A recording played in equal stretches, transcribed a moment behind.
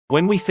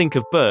When we think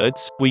of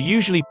birds, we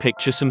usually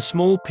picture some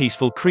small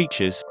peaceful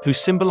creatures, who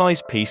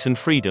symbolize peace and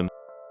freedom.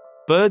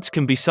 Birds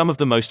can be some of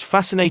the most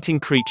fascinating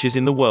creatures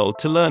in the world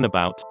to learn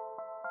about.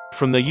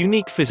 From their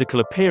unique physical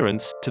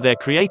appearance, to their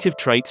creative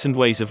traits and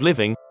ways of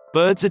living,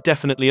 birds are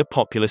definitely a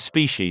popular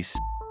species.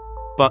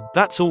 But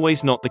that's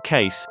always not the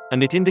case,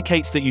 and it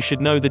indicates that you should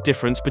know the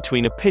difference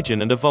between a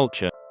pigeon and a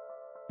vulture.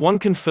 One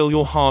can fill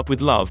your heart with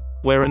love,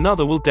 where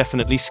another will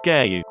definitely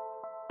scare you.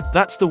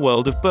 That's the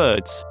world of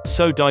birds,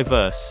 so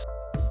diverse.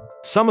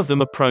 Some of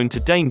them are prone to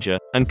danger,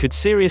 and could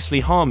seriously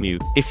harm you,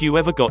 if you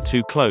ever got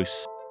too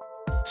close.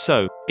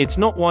 So, it's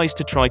not wise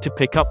to try to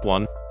pick up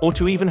one, or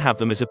to even have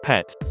them as a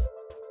pet.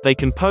 They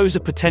can pose a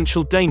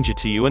potential danger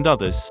to you and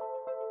others.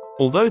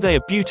 Although they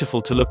are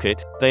beautiful to look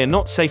at, they are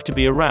not safe to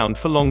be around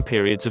for long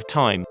periods of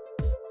time.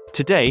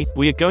 Today,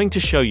 we are going to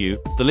show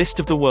you the list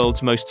of the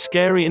world's most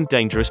scary and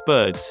dangerous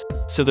birds,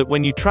 so that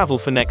when you travel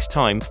for next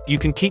time, you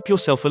can keep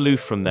yourself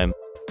aloof from them.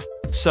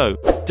 So,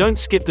 don't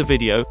skip the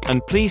video,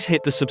 and please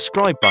hit the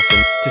subscribe button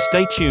to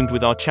stay tuned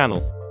with our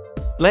channel.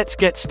 Let's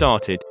get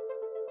started.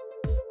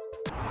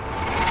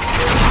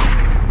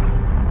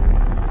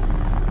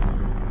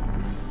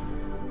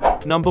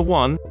 Number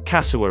 1.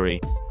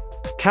 Cassowary.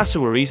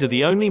 Cassowaries are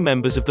the only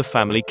members of the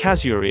family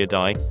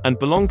Cassowariidae, and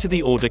belong to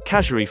the order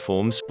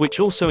Cassowariiformes, which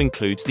also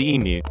includes the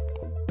emu.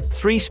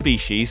 3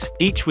 species,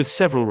 each with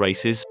several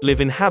races, live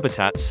in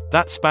habitats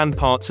that span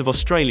parts of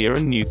Australia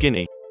and New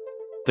Guinea.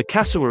 The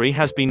cassowary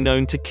has been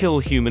known to kill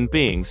human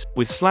beings,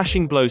 with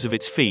slashing blows of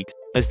its feet,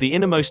 as the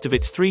innermost of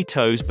its 3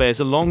 toes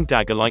bears a long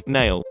dagger-like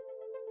nail.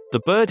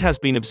 The bird has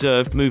been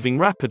observed moving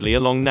rapidly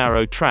along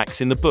narrow tracks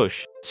in the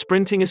bush,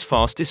 sprinting as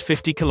fast as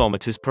 50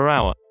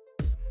 km/h.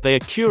 They are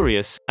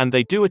curious, and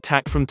they do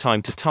attack from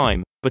time to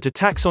time, but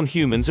attacks on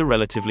humans are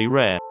relatively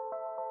rare.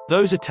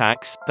 Those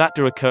attacks that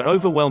do occur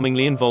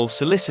overwhelmingly involve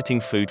soliciting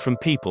food from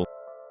people.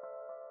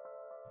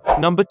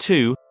 Number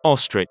 2.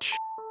 Ostrich.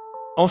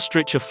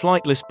 Ostrich are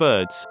flightless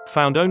birds,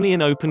 found only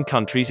in open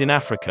countries in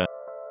Africa.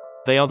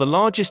 They are the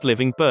largest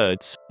living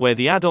birds, where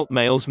the adult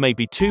males may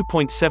be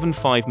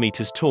 2.75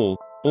 meters tall,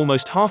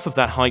 almost half of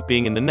that height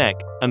being in the neck,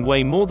 and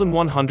weigh more than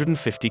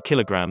 150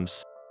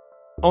 kilograms.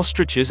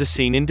 Ostriches are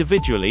seen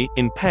individually,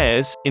 in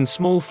pairs, in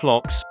small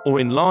flocks, or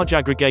in large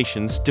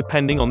aggregations,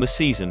 depending on the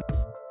season.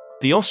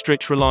 The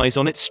ostrich relies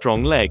on its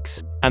strong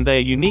legs, and they are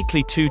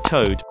uniquely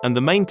 2-toed, and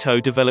the main toe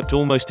developed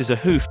almost as a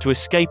hoof to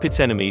escape its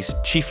enemies,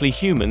 chiefly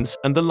humans,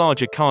 and the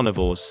larger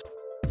carnivores.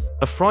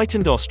 A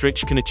frightened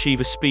ostrich can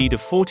achieve a speed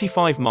of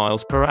 45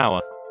 miles per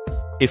hour.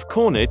 If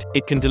cornered,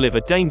 it can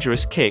deliver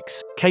dangerous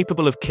kicks,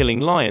 capable of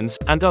killing lions,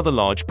 and other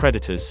large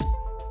predators.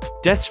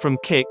 Deaths from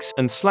kicks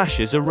and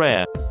slashes are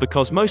rare,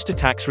 because most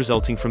attacks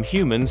resulting from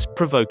humans,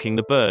 provoking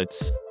the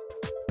birds.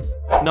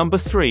 Number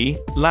 3.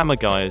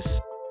 Lammergeiers.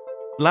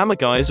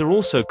 Lammergeiers are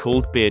also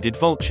called bearded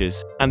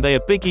vultures, and they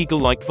are big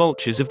eagle-like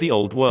vultures of the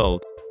Old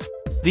World.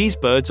 These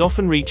birds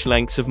often reach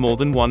lengths of more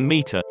than 1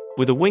 meter,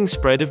 with a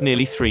wingspread of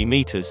nearly 3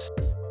 meters.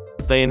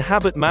 They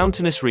inhabit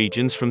mountainous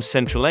regions from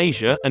Central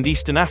Asia and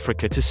Eastern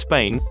Africa to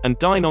Spain, and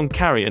dine on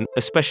carrion,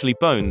 especially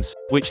bones,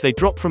 which they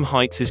drop from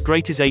heights as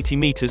great as 80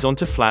 meters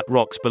onto flat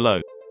rocks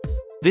below.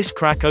 This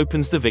crack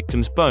opens the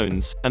victim's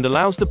bones, and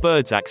allows the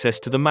birds access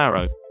to the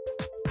marrow.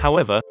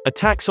 However,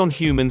 attacks on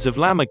humans of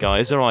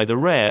Lammergeiers are either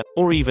rare,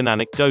 or even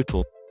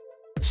anecdotal.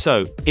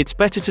 So, it's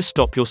better to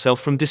stop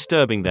yourself from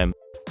disturbing them.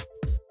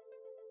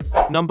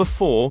 Number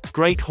 4.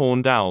 Great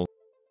horned owl.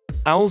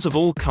 Owls of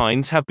all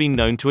kinds have been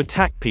known to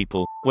attack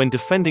people, when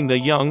defending their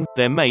young,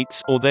 their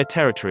mates, or their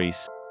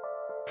territories.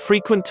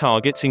 Frequent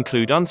targets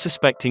include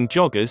unsuspecting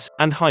joggers,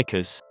 and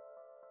hikers.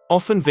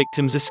 Often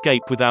victims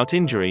escape without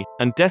injury,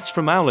 and deaths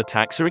from owl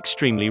attacks are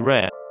extremely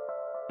rare.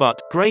 But,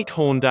 great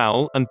horned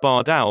owl, and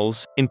barred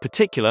owls, in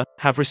particular,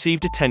 have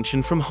received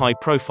attention from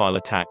high-profile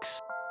attacks.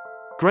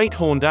 Great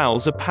horned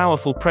owls are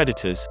powerful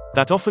predators,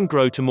 that often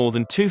grow to more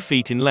than 2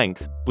 feet in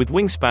length, with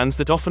wingspans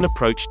that often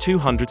approach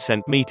 200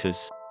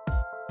 centimeters.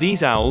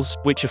 These owls,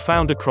 which are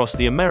found across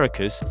the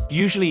Americas,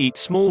 usually eat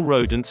small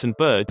rodents and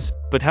birds,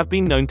 but have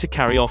been known to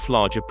carry off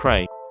larger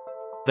prey.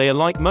 They are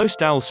like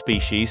most owl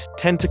species,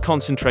 tend to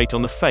concentrate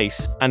on the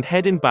face, and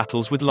head in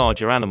battles with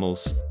larger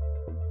animals.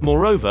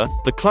 Moreover,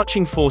 the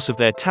clutching force of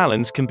their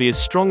talons can be as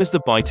strong as the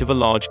bite of a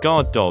large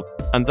guard dog,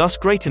 and thus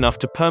great enough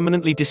to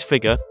permanently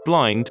disfigure,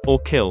 blind, or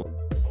kill.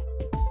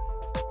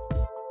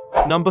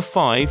 Number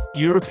 5.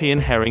 European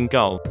herring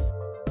gull.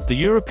 The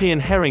European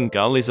herring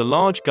gull is a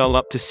large gull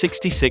up to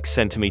 66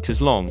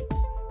 centimeters long.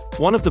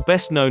 One of the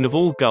best known of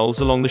all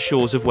gulls along the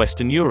shores of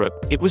Western Europe,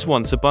 it was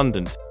once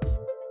abundant.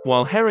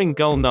 While herring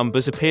gull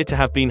numbers appear to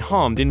have been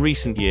harmed in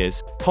recent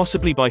years,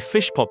 possibly by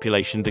fish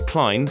population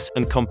declines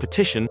and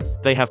competition,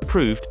 they have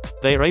proved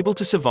they are able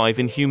to survive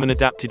in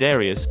human-adapted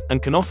areas,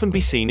 and can often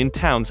be seen in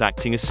towns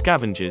acting as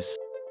scavengers.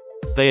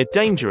 They are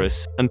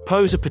dangerous, and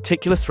pose a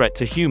particular threat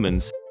to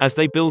humans, as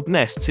they build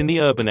nests in the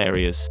urban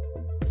areas.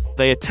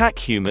 They attack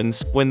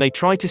humans when they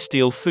try to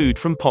steal food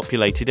from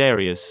populated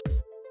areas.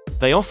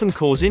 They often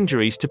cause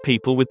injuries to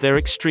people with their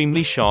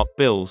extremely sharp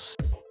bills.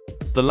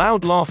 The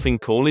loud laughing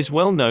call is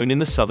well known in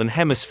the southern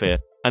hemisphere,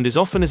 and is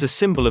often as a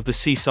symbol of the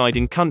seaside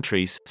in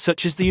countries,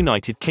 such as the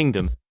United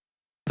Kingdom.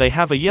 They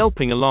have a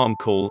yelping alarm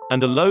call,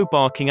 and a low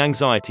barking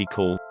anxiety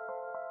call.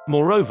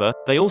 Moreover,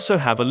 they also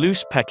have a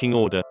loose pecking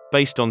order,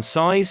 based on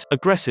size,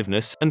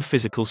 aggressiveness, and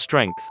physical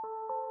strength.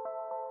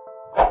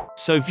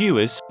 So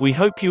viewers, we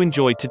hope you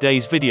enjoyed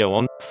today's video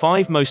on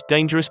 5 most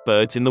dangerous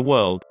birds in the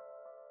world.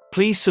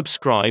 Please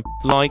subscribe,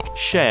 like,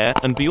 share,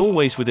 and be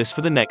always with us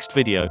for the next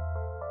video.